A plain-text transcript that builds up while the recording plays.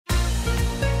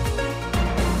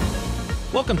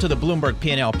Welcome to the Bloomberg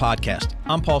P&L podcast.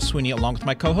 I'm Paul Sweeney along with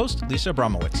my co-host, Lisa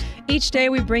Abramowitz. Each day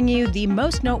we bring you the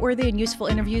most noteworthy and useful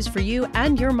interviews for you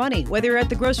and your money, whether you're at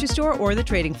the grocery store or the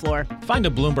trading floor. Find a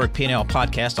Bloomberg P&L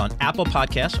podcast on Apple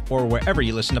Podcasts or wherever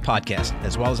you listen to podcasts,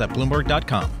 as well as at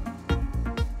Bloomberg.com.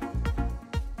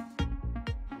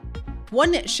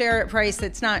 One share price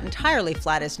that's not entirely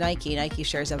flat is Nike. Nike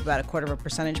shares up about 0.25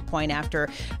 percentage point after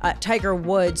Tiger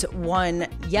Woods won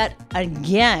yet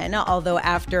again, although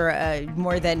after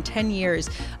more than 10 years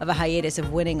of a hiatus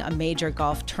of winning a major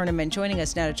golf tournament. Joining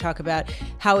us now to talk about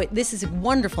how this is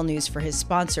wonderful news for his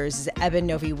sponsors is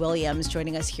Eben-Novy Williams,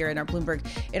 joining us here in our Bloomberg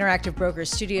Interactive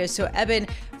Brokers studio. So Eben,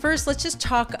 first let's just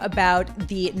talk about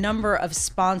the number of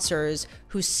sponsors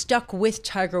who stuck with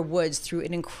Tiger Woods through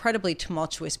an incredibly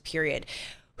tumultuous period.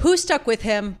 Who stuck with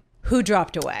him? Who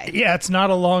dropped away? Yeah, it's not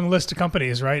a long list of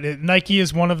companies, right? Nike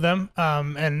is one of them,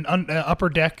 and Upper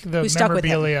Deck, the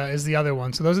memorabilia, is the other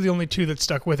one. So those are the only two that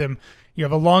stuck with him. You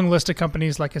have a long list of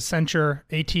companies like Accenture,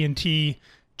 AT&T,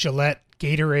 Gillette,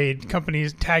 Gatorade,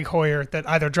 companies, Tag Heuer, that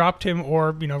either dropped him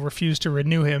or refused to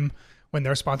renew him when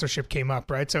their sponsorship came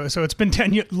up, right? So it's been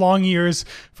 10 long years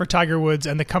for Tiger Woods,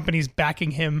 and the companies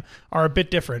backing him are a bit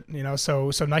different,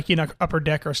 So Nike and Upper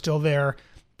Deck are still there.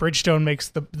 Bridgestone makes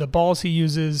the balls he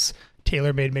uses.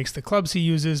 TaylorMade makes the clubs he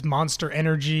uses. Monster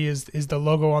Energy is the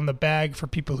logo on the bag for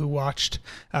people who watched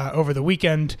over the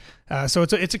weekend. So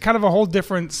it's a kind of a whole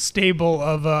different stable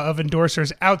of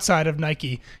endorsers outside of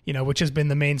Nike, which has been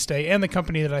the mainstay and the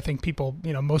company that I think people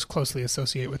most closely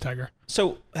associate with Tiger.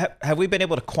 So have we been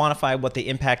able to quantify what the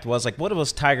impact was? Like, what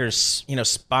was Tiger's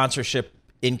sponsorship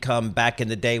income back in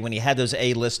the day when he had those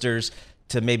A-listers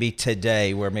to maybe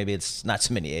today, where maybe it's not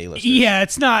so many A-listers? Yeah,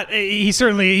 it's not. He's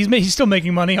still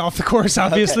making money off the course,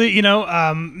 obviously.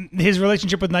 Okay. His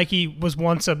relationship with Nike was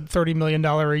once a $30 million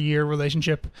a year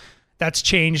relationship. That's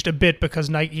changed a bit because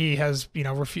Nike has,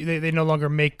 they no longer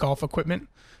make golf equipment.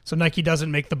 So Nike doesn't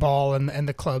make the ball and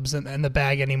the clubs and the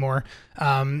bag anymore.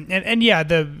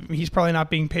 He's probably not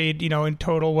being paid, in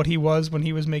total what he was when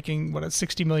he was making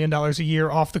 $60 million a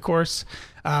year off the course.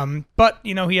 But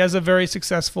he has a very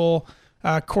successful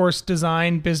course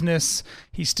design business.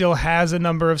 He still has a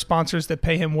number of sponsors that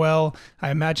pay him well.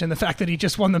 I imagine the fact that he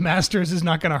just won the Masters is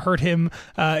not going to hurt him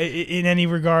in any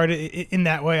regard in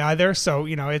that way either. So,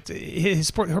 his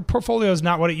portfolio is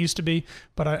not what it used to be,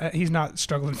 but he's not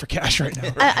struggling for cash right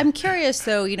now. I'm curious,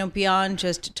 though, beyond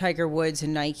just Tiger Woods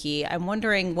and Nike, I'm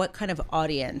wondering what kind of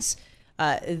audience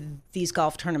these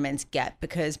golf tournaments get,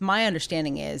 because my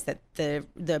understanding is that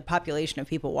the population of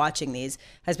people watching these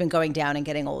has been going down and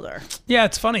getting older. Yeah,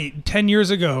 it's funny. 10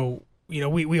 years ago,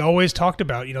 we always talked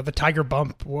about, the Tiger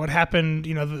bump. What happened,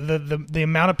 the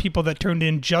amount of people that turned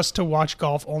in just to watch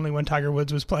golf only when Tiger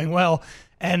Woods was playing well.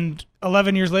 And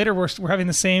 11 years later, we're having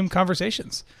the same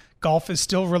conversations. Golf is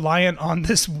still reliant on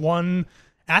this one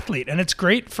athlete. And it's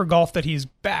great for golf that he's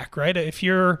back, right? If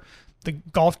you're the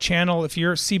Golf Channel, if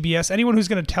you're CBS, anyone who's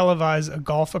going to televise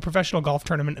a professional golf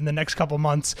tournament in the next couple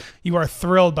months, you are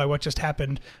thrilled by what just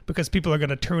happened because people are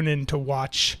going to tune in to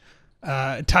watch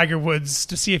Tiger Woods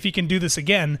to see if he can do this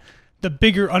again. The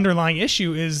bigger underlying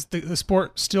issue is the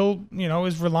sport still,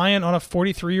 is reliant on a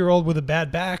 43-year-old with a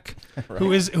bad back, right,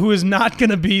 who is not going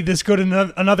to be this good in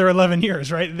another 11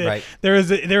 years, right? Right. There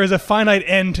is a finite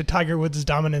end to Tiger Woods'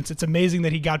 dominance. It's amazing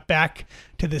that he got back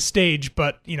to this stage,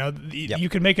 but you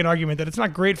can make an argument that it's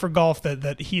not great for golf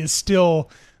that he is still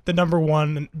the number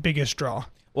one biggest draw.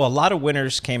 Well, a lot of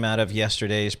winners came out of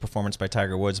yesterday's performance by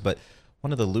Tiger Woods, but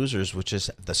one of the losers, which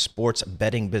is the sports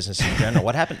betting business in general.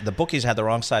 What happened? The bookies had the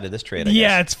wrong side of this trade, I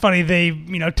guess. It's funny.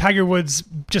 Tiger Woods,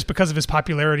 just because of his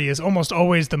popularity, is almost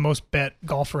always the most bet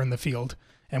golfer in the field.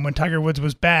 And when Tiger Woods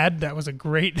was bad, that was a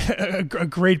great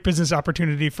business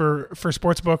opportunity for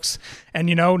sports books. And,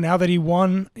 now that he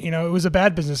won, it was a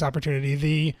bad business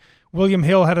opportunity. William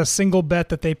Hill had a single bet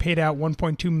that they paid out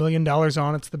 $1.2 million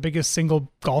on. It's the biggest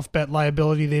single golf bet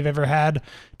liability they've ever had,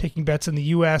 taking bets in the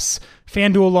U.S.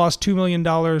 FanDuel lost $2 million.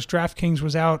 DraftKings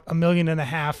was out $1.5 million.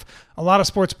 A lot of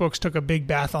sports books took a big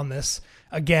bath on this.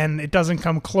 Again, it doesn't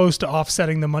come close to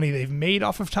offsetting the money they've made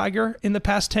off of Tiger in the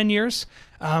past 10 years.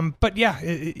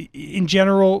 In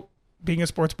general, being a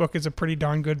sports book is a pretty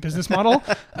darn good business model.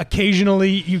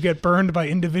 Occasionally, you get burned by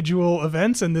individual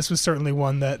events, and this was certainly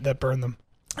one that burned them.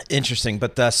 Interesting,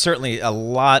 but certainly a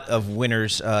lot of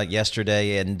winners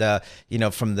yesterday, and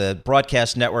from the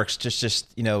broadcast networks,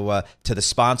 just to the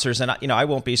sponsors, and I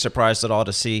won't be surprised at all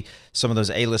to see some of those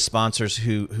A-list sponsors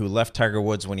who left Tiger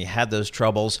Woods when he had those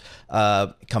troubles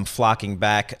come flocking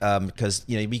back, because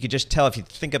you could just tell if you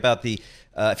think about the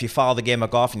if you follow the game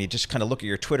of golf and you just kind of look at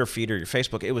your Twitter feed or your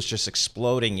Facebook, it was just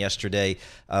exploding yesterday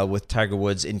with Tiger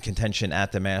Woods in contention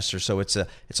at the Masters. So it's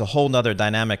a whole nother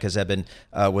dynamic, as Eben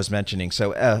was mentioning.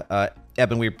 So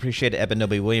Eben, we appreciate it.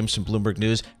 Eben-Novy Williams from Bloomberg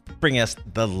News bringing us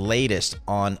the latest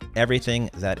on everything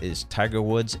that is Tiger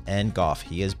Woods and golf.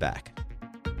 He is back.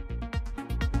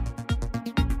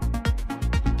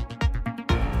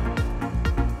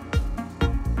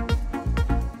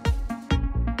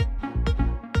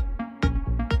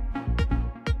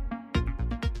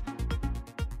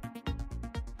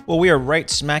 Well, we are right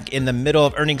smack in the middle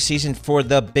of earnings season for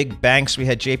the big banks. We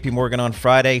had JP Morgan on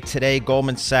Friday. Today,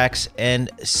 Goldman Sachs and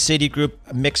Citigroup,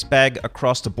 mixed bag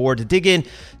across the board. To dig in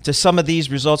to some of these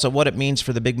results and what it means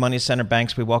for the big money center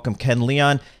banks, we welcome Ken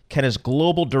Leon. Ken is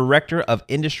Global Director of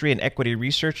Industry and Equity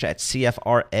Research at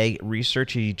CFRA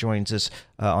Research. He joins us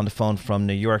on the phone from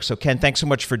New York. So, Ken, thanks so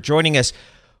much for joining us.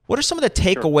 What are some of the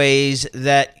takeaways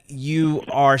that you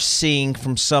are seeing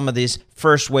from some of these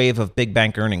first wave of big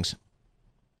bank earnings?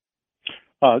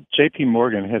 JP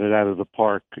Morgan hit it out of the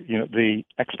park. The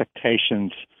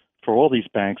expectations for all these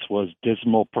banks was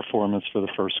dismal performance for the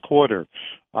first quarter.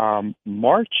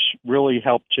 March really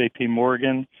helped JP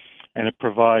Morgan, and it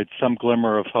provides some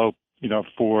glimmer of hope,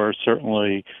 for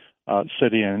certainly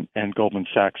Citi and Goldman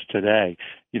Sachs today.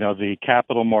 The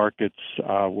capital markets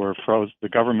were frozen. The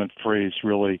government freeze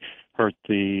really hurt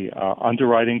the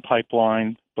underwriting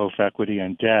pipeline, both equity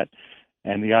and debt.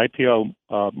 And the IPO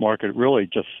market really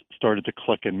just started to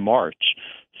click in March.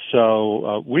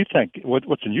 So we think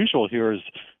what's unusual here is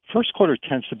first quarter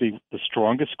tends to be the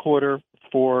strongest quarter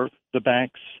for the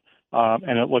banks,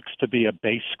 and it looks to be a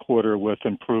base quarter with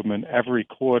improvement every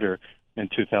quarter in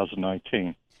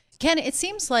 2019. Ken, it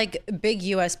seems like big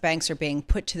U.S. banks are being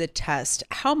put to the test.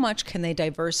 How much can they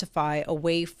diversify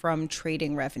away from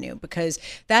trading revenue? Because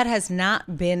that has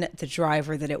not been the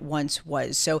driver that it once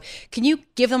was. So can you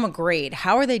give them a grade?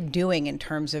 How are they doing in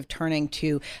terms of turning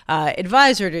to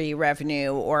advisory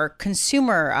revenue or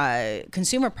consumer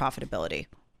profitability?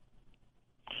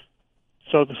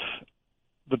 So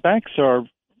the banks are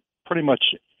pretty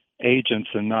much agents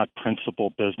and not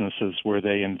principal businesses where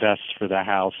they invest for the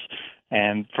house.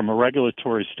 And from a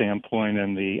regulatory standpoint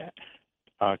and the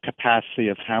capacity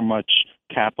of how much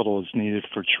capital is needed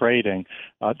for trading,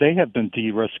 they have been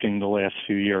de-risking the last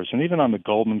few years. And even on the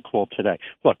Goldman call today,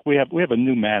 look, we have a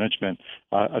new management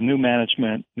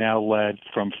now led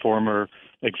from former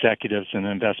executives in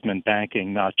investment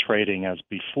banking, not trading as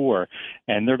before.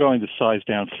 And they're going to size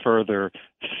down further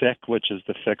FIC, which is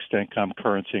the fixed income,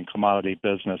 currency, and commodity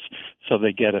business, so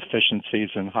they get efficiencies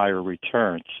and higher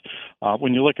returns.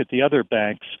 When you look at the other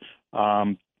banks,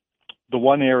 the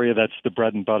one area that's the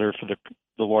bread and butter for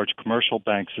the large commercial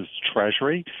banks is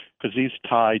Treasury, because these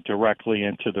tie directly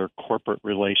into their corporate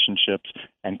relationships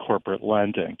and corporate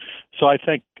lending. So I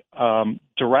think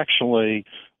directionally,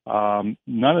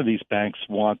 none of these banks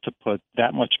want to put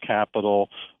that much capital.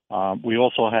 We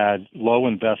also had low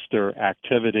investor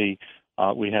activity.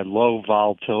 We had low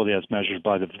volatility as measured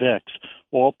by the VIX.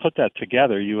 Well, put that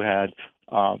together, you had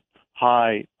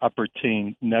high upper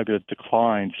teen negative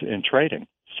declines in trading.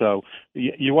 So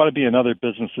you want to be in other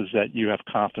businesses that you have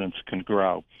confidence can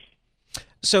grow.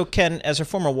 So, Ken, as a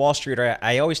former Wall Streeter,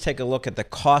 I always take a look at the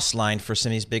cost line for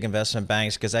some of these big investment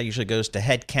banks because that usually goes to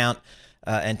headcount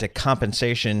and to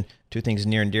compensation, two things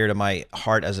near and dear to my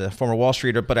heart as a former Wall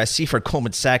Streeter. But I see for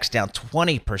Goldman Sachs down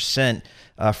 20%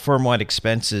 firm-wide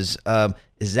expenses.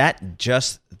 Is that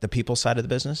just the people side of the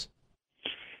business?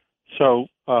 So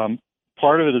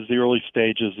part of it is the early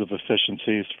stages of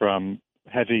efficiencies from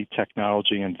heavy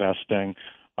technology investing.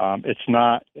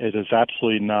 It is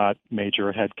absolutely not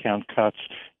major headcount cuts.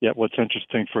 Yet what's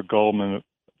interesting for Goldman,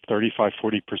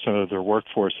 35-40% of their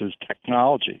workforce is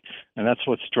technology, and that's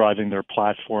what's driving their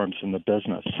platforms in the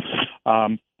business.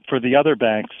 For the other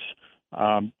banks,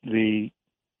 the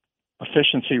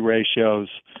efficiency ratios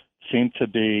seem to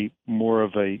be more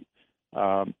of a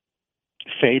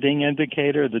fading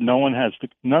indicator that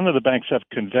none of the banks have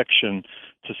conviction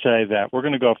to say that we're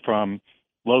going to go from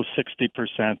low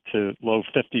 60% to low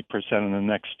 50% in the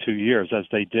next 2 years, as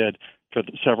they did for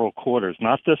several quarters,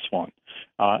 not this one.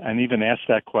 And even asked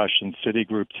that question,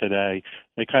 Citigroup today,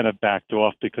 they kind of backed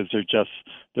off because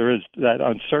there is that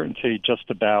uncertainty just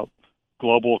about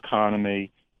global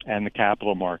economy and the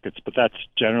capital markets, but that's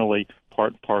generally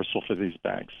part and parcel for these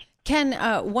banks. Ken,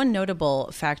 one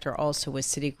notable factor also was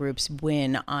Citigroup's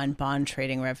win on bond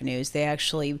trading revenues. They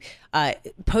actually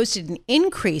posted an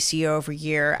increase year over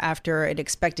year after an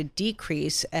expected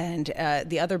decrease, and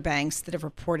the other banks that have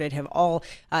reported have all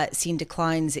seen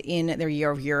declines in their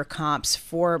year over year comps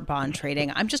for bond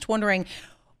trading. I'm just wondering,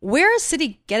 Where is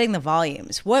Citi getting the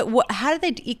volumes? How do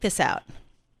they eke this out?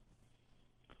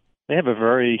 They have a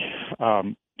very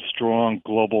strong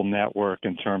global network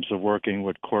in terms of working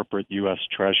with corporate U.S.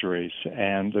 Treasuries,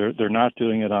 and they're not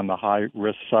doing it on the high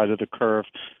risk side of the curve,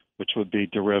 which would be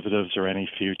derivatives or any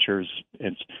futures.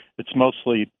 It's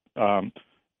mostly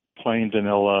plain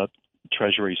vanilla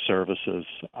Treasury services,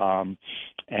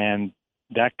 and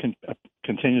that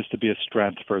continues to be a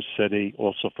strength for Citi,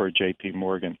 also for J.P.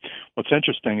 Morgan. What's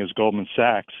interesting is Goldman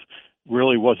Sachs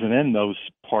really wasn't in those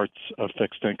parts of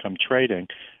fixed income trading,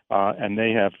 and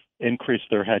they have increased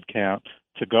their headcount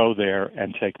to go there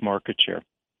and take market share.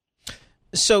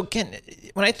 So,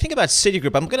 when I think about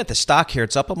Citigroup, I'm looking at the stock here.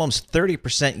 It's up almost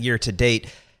 30% year to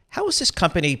date. How is this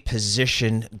company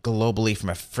positioned globally from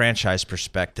a franchise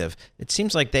perspective? It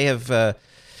seems like they have,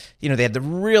 they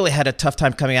really had a tough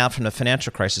time coming out from the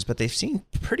financial crisis, but they've seemed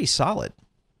pretty solid.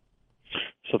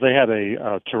 So they had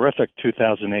a terrific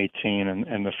 2018,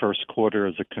 and the first quarter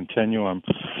is a continuum,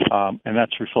 and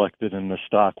that's reflected in the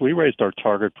stock. We raised our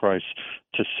target price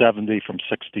to 70 from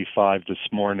 65 this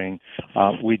morning.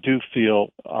 We do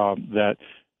feel that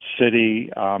Citi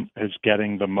is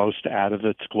getting the most out of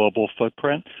its global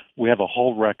footprint. We have a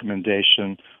whole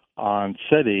recommendation on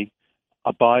Citi,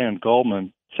 a buy on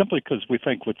Goldman, simply because we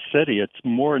think with Citi, it's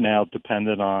more now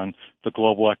dependent on the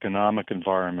global economic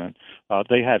environment.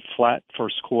 They had flat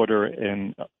first quarter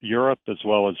in Europe as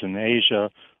well as in Asia.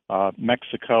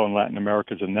 Mexico and Latin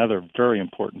America is another very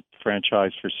important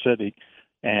franchise for Citi,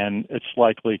 and it's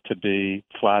likely to be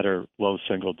flatter, low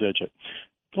single digit.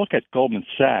 Look at Goldman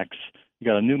Sachs. You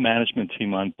got a new management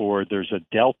team on board. There's a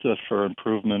delta for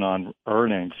improvement on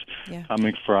earnings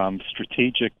coming from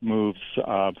strategic moves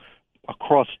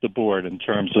across the board in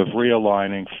terms of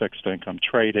realigning fixed income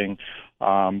trading.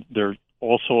 They're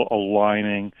also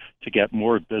aligning to get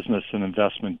more business and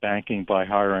investment banking by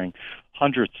hiring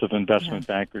hundreds of investment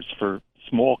bankers for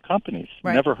small companies.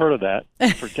 Right. Never heard of that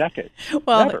for decades.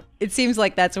 Well, Never. It seems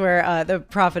like that's where the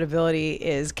profitability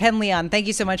is. Ken Leon, thank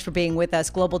you so much for being with us,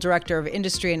 Global Director of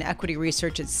Industry and Equity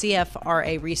Research at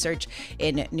CFRA Research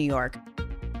in New York.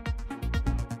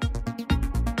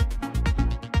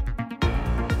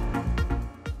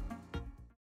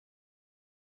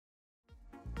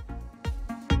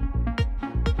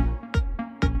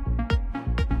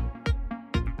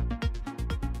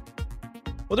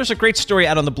 Well, there's a great story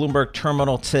out on the Bloomberg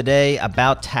terminal today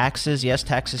about taxes. Yes,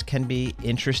 taxes can be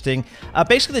interesting.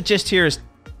 Basically, the gist here is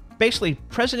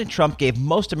President Trump gave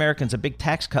most Americans a big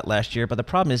tax cut last year, but the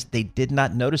problem is they did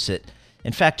not notice it.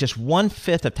 In fact, just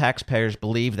 1/5 of taxpayers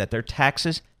believe that their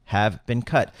taxes have been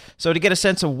cut. So to get a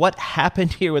sense of what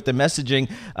happened here with the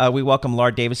messaging, we welcome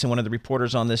Laura Davison, one of the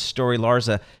reporters on this story. Laura's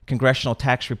a Congressional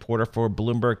Tax Reporter for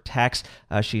Bloomberg Tax.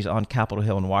 She's on Capitol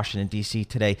Hill in Washington, D.C.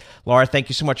 today. Laura, thank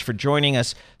you so much for joining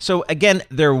us. So again,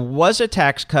 there was a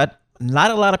tax cut.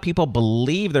 Not a lot of people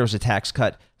believe there was a tax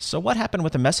cut. So what happened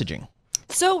with the messaging?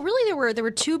 So really, there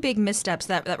were two big missteps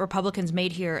that Republicans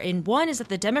made here. And one is that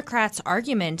the Democrats'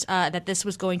 argument that this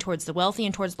was going towards the wealthy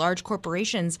and towards large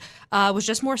corporations was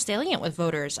just more salient with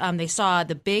voters. They saw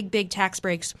the big tax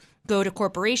breaks go to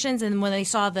corporations, and when they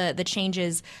saw the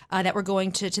changes that were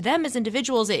going to them as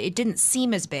individuals, it didn't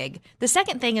seem as big. The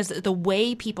second thing is the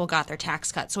way people got their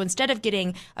tax cut. So instead of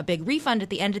getting a big refund at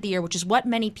the end of the year, which is what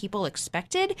many people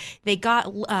expected, they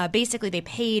got basically they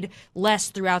paid less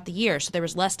throughout the year. So there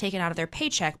was less taken out of their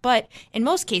paycheck. But in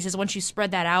most cases, once you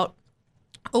spread that out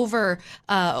over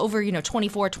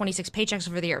 24, 26 paychecks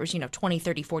over the year, it was, $20,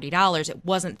 $30, $40. It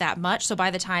wasn't that much. So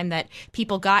by the time that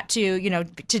people got to,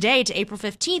 today to April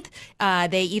 15th,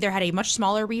 they either had a much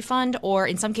smaller refund or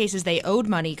in some cases they owed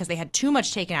money because they had too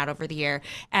much taken out over the year.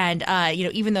 And,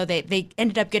 even though they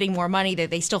ended up getting more money,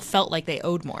 they still felt like they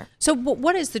owed more. So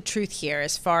what is the truth here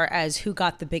as far as who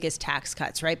got the biggest tax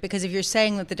cuts, right? Because if you're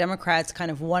saying that the Democrats kind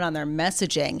of won on their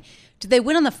messaging, did they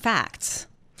win on the facts?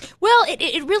 Well,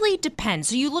 it really depends.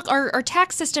 So you look, our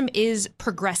tax system is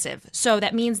progressive. So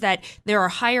that means that there are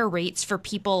higher rates for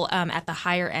people at the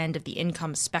higher end of the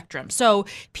income spectrum. So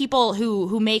people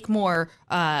who make more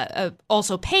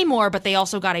also pay more, but they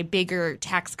also got a bigger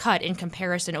tax cut in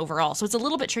comparison overall. So it's a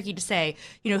little bit tricky to say,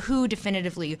 who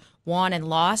definitively won and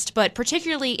lost, but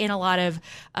particularly in a lot of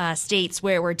states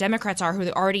where Democrats are, who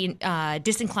are already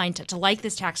disinclined to like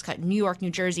this tax cut, New York,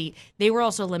 New Jersey, they were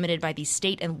also limited by the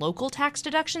state and local tax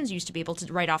deductions. You used to be able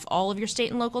to write off all of your state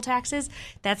and local taxes.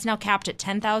 That's now capped at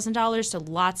 $10,000. So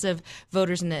lots of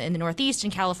voters in the Northeast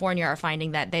and California are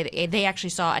finding that they actually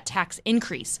saw a tax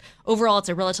increase. Overall, it's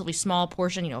a relatively small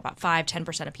portion, about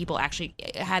 5-10% of people actually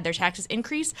had their taxes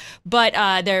increase, but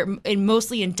they're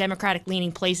mostly in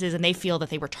Democratic-leaning places, and they feel that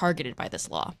they were targeted by this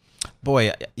law.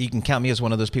 Boy, you can count me as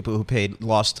one of those people who paid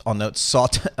lost on note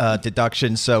SALT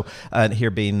deduction. So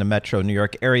here being the metro New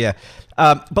York area.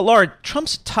 But Laura,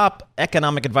 Trump's top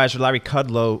economic advisor, Larry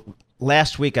Kudlow,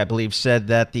 last week, I believe, said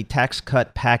that the tax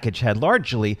cut package had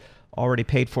largely already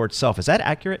paid for itself. Is that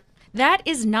accurate? That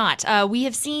is not. We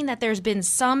have seen that there's been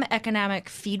some economic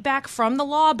feedback from the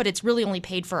law, but it's really only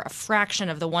paid for a fraction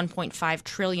of the $1.5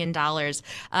 trillion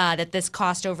that this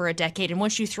cost over a decade. And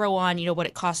once you throw on, what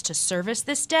it costs to service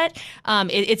this debt,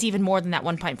 it's even more than that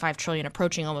 $1.5 trillion,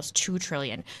 approaching almost $2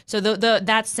 trillion. So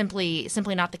that's simply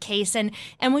not the case. And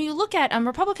when you look at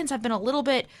Republicans have been a little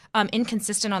bit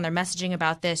inconsistent on their messaging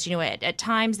about this. At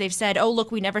times they've said, "Oh,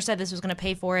 look, we never said this was going to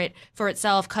pay for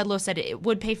itself." Kudlow said it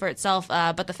would pay for itself,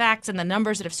 but the facts and the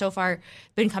numbers that have so far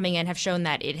been coming in have shown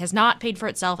that it has not paid for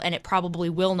itself, and it probably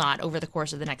will not over the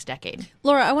course of the next decade.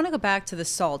 Laura, I want to go back to the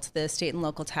SALT, the state and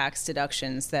local tax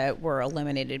deductions that were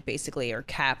eliminated basically or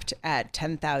capped at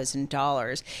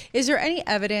 $10,000. Is there any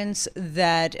evidence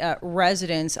that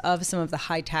residents of some of the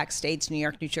high tax states, New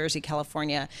York, New Jersey,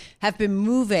 California, have been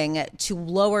moving to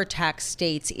lower tax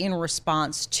states in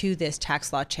response to this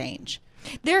tax law change?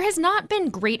 There has not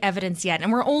been great evidence yet,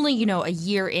 and we're only, a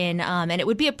year in, and it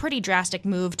would be a pretty drastic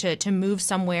move to move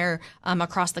somewhere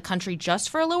across the country just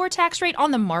for a lower tax rate.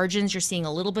 On the margins, you're seeing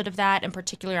a little bit of that. In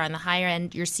particular, on the higher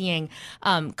end, you're seeing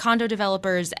condo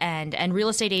developers and real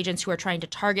estate agents who are trying to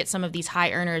target some of these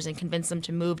high earners and convince them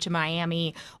to move to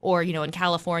Miami or, in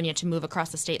California to move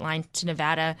across the state line to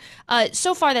Nevada.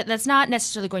 So far, that's not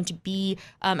necessarily going to be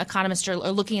economists are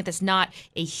looking at this not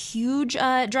a huge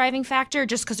driving factor,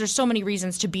 just because there's so many reasons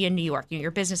to be in New York.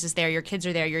 Your business is there, your kids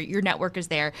are there, your network is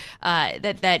there.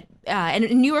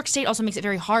 And New York State also makes it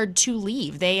very hard to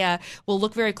leave. They will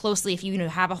look very closely if you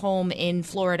have a home in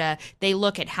Florida. They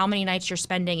look at how many nights you're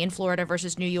spending in Florida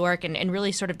versus New York, and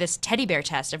really sort of this teddy bear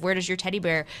test of where does your teddy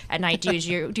bear at night? Do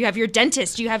you have your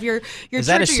dentist? Do you have your is church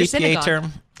that a or your CPA synagogue?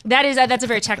 term? That's a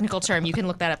very technical term. You can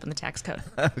look that up in the tax code.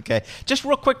 Okay, just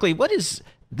real quickly, what do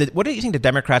you think the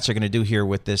Democrats are going to do here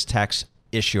with this tax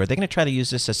issue? Are they going to try to use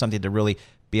this as something to really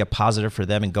be a positive for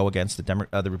them and go against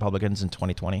the Republicans in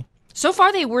 2020? So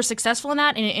far, they were successful in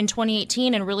that in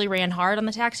 2018 and really ran hard on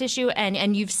the tax issue.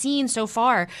 And you've seen so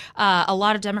far a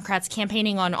lot of Democrats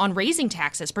campaigning on raising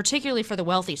taxes, particularly for the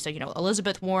wealthy. So,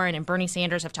 Elizabeth Warren and Bernie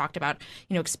Sanders have talked about,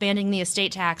 expanding the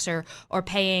estate tax or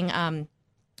paying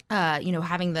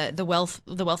having the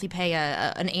wealthy pay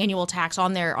an annual tax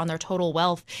on their total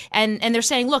wealth, and they're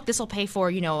saying, look, this will pay for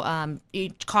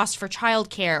costs for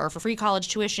childcare or for free college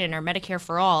tuition or Medicare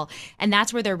for all, and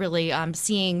that's where they're really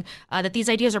seeing that these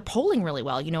ideas are polling really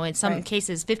well. In some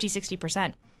cases,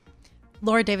 50-60%.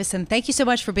 Laura Davison, thank you so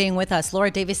much for being with us.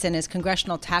 Laura Davison is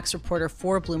Congressional Tax Reporter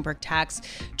for Bloomberg Tax,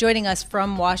 joining us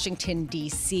from Washington,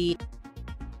 D.C.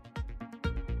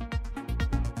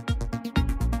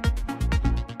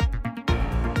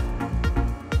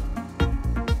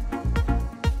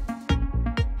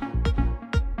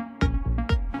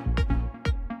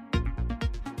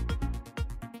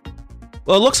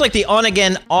 Well, it looks like the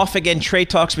on-again, off-again trade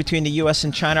talks between the U.S.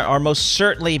 and China are most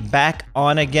certainly back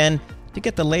on again. To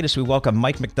get the latest, we welcome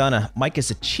Mike McDonough. Mike is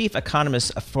the chief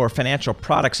economist for financial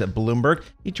products at Bloomberg.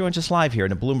 He joins us live here in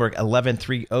the Bloomberg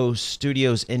 1130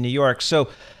 studios in New York. So,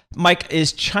 Mike,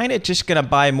 is China just going to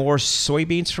buy more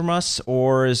soybeans from us,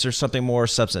 or is there something more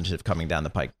substantive coming down the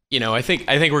pike? I think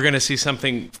we're going to see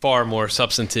something far more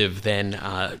substantive than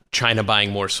China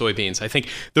buying more soybeans. I think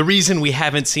the reason we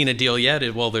haven't seen a deal yet,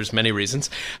 there's many reasons,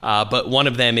 but one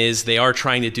of them is they are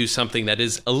trying to do something that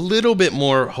is a little bit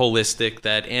more holistic,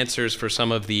 that answers for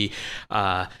some of the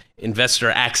investor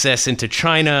access into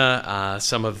China,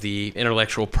 some of the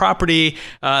intellectual property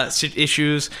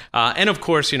issues, and of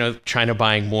course, China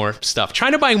buying more stuff.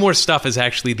 China buying more stuff is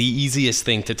actually the easiest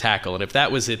thing to tackle, and if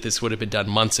that was it, this would have been done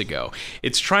months ago.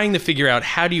 It's trying to figure out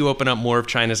how do you open up more of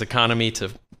China's economy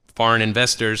to foreign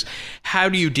investors? How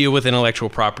do you deal with intellectual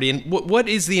property? And what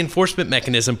is the enforcement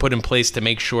mechanism put in place to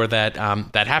make sure that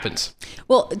that happens?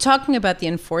 Well, talking about the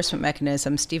enforcement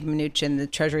mechanism, Steve Mnuchin, the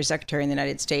Treasury Secretary in the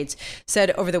United States, said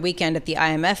over the weekend at the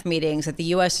IMF meetings that the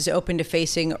U.S. is open to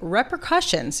facing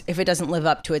repercussions if it doesn't live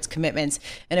up to its commitments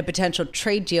in a potential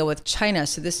trade deal with China.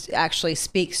 So this actually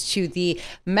speaks to the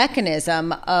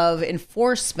mechanism of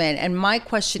enforcement. And my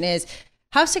question is,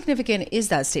 How significant is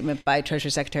that statement by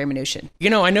Treasury Secretary Mnuchin?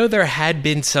 I know there had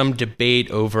been some debate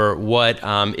over what,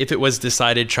 if it was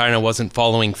decided China wasn't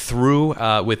following through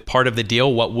with part of the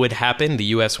deal, what would happen. The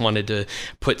U.S. wanted to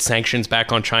put sanctions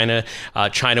back on China.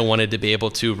 China wanted to be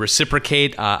able to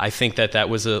reciprocate. I think that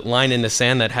was a line in the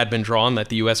sand that had been drawn, that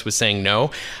the U.S. was saying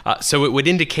no. So it would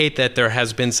indicate that there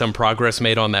has been some progress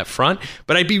made on that front.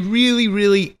 But I'd be really,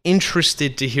 really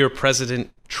interested to hear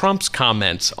President Trump's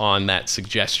comments on that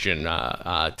suggestion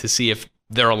to see if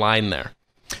they're aligned there.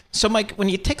 So, Mike, when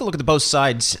you take a look at both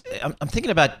sides, I'm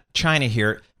thinking about China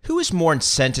here. Who is more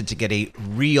incented to get a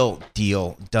real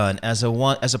deal done as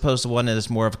opposed to one that is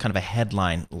more of kind of a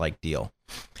headline-like deal?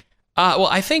 Well,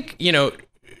 I think,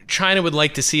 China would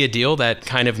like to see a deal that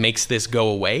kind of makes this go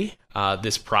away,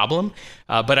 this problem.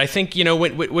 But I think,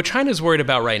 what China's worried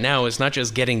about right now is not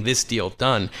just getting this deal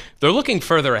done. They're looking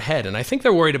further ahead, and I think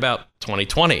they're worried about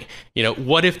 2020.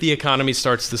 What if the economy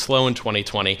starts to slow in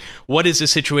 2020? What is the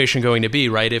situation going to be,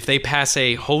 right? If they pass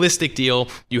a holistic deal,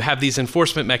 you have these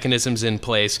enforcement mechanisms in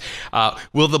place.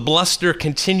 Will the bluster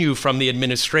continue from the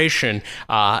administration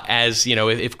as,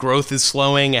 if growth is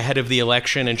slowing ahead of the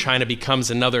election and China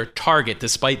becomes another target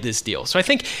despite this deal? So I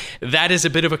think that is a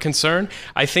bit of a concern.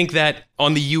 I think that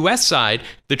on the U.S. side,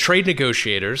 the trade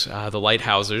negotiators, the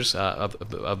lighthousers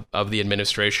of the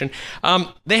administration,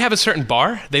 they have a certain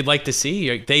bar they'd like to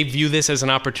see. They view this as an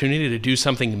opportunity to do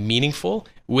something meaningful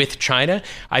with China.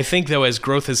 I think, though, as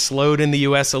growth has slowed in the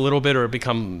U.S. a little bit,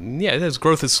 as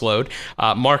growth has slowed,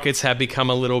 markets have become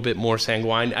a little bit more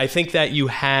sanguine. I think that you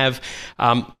have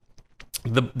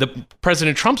the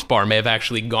President Trump's bar may have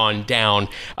actually gone down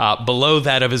below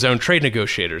that of his own trade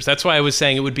negotiators. That's why I was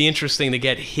saying it would be interesting to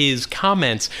get his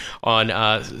comments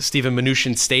on Steven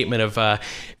Mnuchin's statement of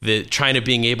the China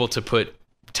being able to put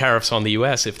tariffs on the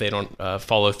U.S. if they don't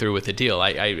follow through with the deal.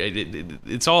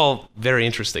 It's all very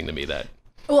interesting to me that.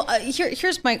 Well,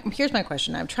 here's my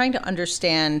question. I'm trying to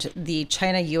understand the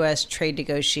China-U.S. trade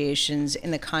negotiations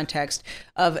in the context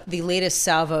of the latest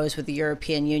salvos with the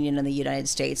European Union and the United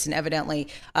States. And evidently,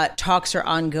 talks are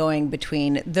ongoing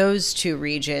between those two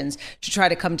regions to try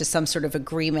to come to some sort of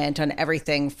agreement on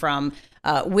everything from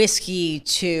whiskey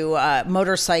to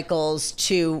motorcycles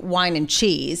to wine and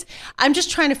cheese. I'm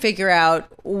just trying to figure out,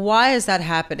 why is that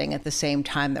happening at the same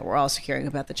time that we're also hearing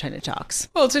about the China talks?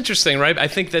 Well, it's interesting, right? I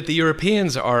think that the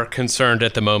Europeans are concerned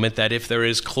at the moment that if there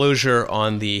is closure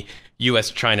on the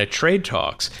U.S.-China trade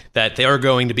talks, that they are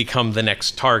going to become the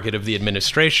next target of the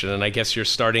administration. And I guess you're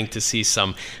starting to see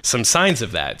some signs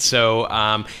of that. So,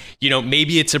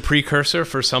 maybe it's a precursor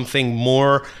for something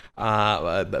more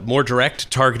direct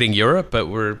targeting Europe, but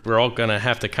we're all going to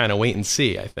have to kind of wait and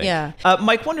see, I think. Yeah.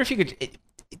 Mike, wonder if you could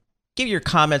give your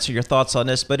comments or your thoughts on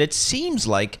this, but it seems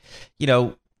like,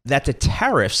 that the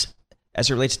tariffs,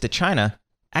 as it relates to China,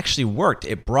 actually worked.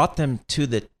 It brought them to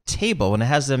the table, and it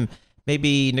has them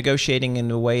maybe negotiating in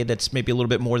a way that's maybe a little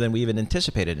bit more than we even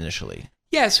anticipated initially.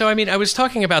 Yeah, so I was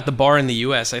talking about the bar in the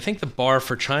U.S. I think the bar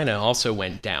for China also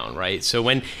went down, right? So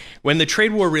when the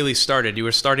trade war really started, you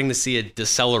were starting to see a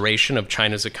deceleration of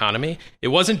China's economy. It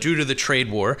wasn't due to the trade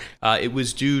war. It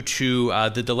was due to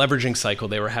the deleveraging cycle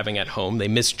they were having at home. They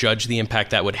misjudged the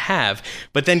impact that would have.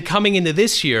 But then coming into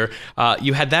this year,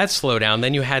 you had that slowdown.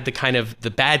 Then you had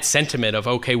the bad sentiment of,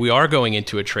 okay, we are going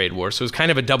into a trade war. So it was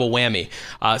kind of a double whammy.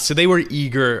 So they were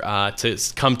eager to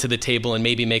come to the table and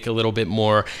maybe make a little bit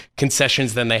more concessions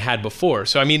than they had before.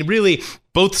 So, really,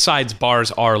 both sides'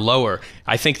 bars are lower.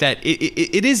 I think that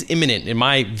it is imminent, in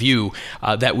my view,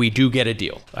 that we do get a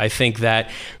deal. I think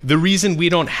that the reason we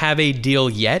don't have a deal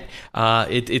yet,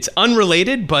 it's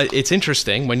unrelated, but it's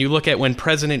interesting. When you look at when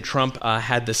President Trump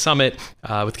had the summit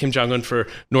with Kim Jong-un for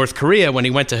North Korea, when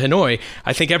he went to Hanoi,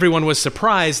 I think everyone was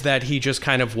surprised that he just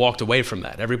kind of walked away from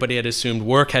that. Everybody had assumed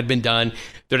work had been done.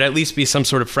 There'd at least be some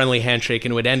sort of friendly handshake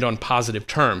and it would end on positive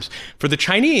terms. For the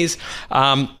Chinese,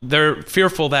 they're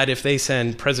fearful that if they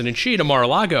send President Xi to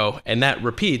Mar-a-Lago and that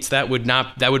repeats, that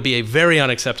would be a very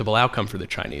unacceptable outcome for the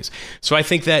Chinese. So I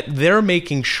think that they're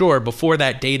making sure before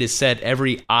that date is set,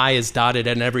 every I is dotted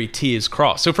and every T is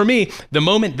crossed. So for me, the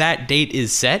moment that date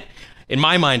is set, in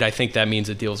my mind, I think that means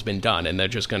a deal's been done and they're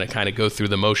just going to kind of go through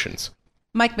the motions.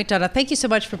 Mike McDonough, thank you so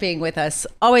much for being with us.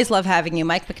 Always love having you.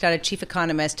 Mike McDonough, chief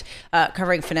economist,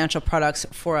 covering financial products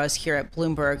for us here at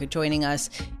Bloomberg, joining us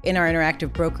in our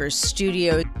Interactive Brokers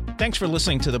studio. Thanks for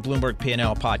listening to the Bloomberg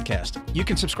P&L podcast. You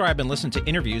can subscribe and listen to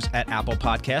interviews at Apple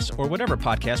Podcasts or whatever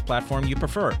podcast platform you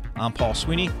prefer. I'm Paul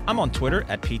Sweeney. I'm on Twitter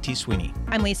at PT Sweeney.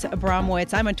 I'm Lisa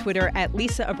Abramowitz. I'm on Twitter at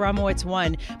Lisa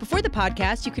Abramowitz1. Before the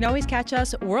podcast, you can always catch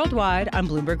us worldwide on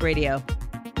Bloomberg Radio.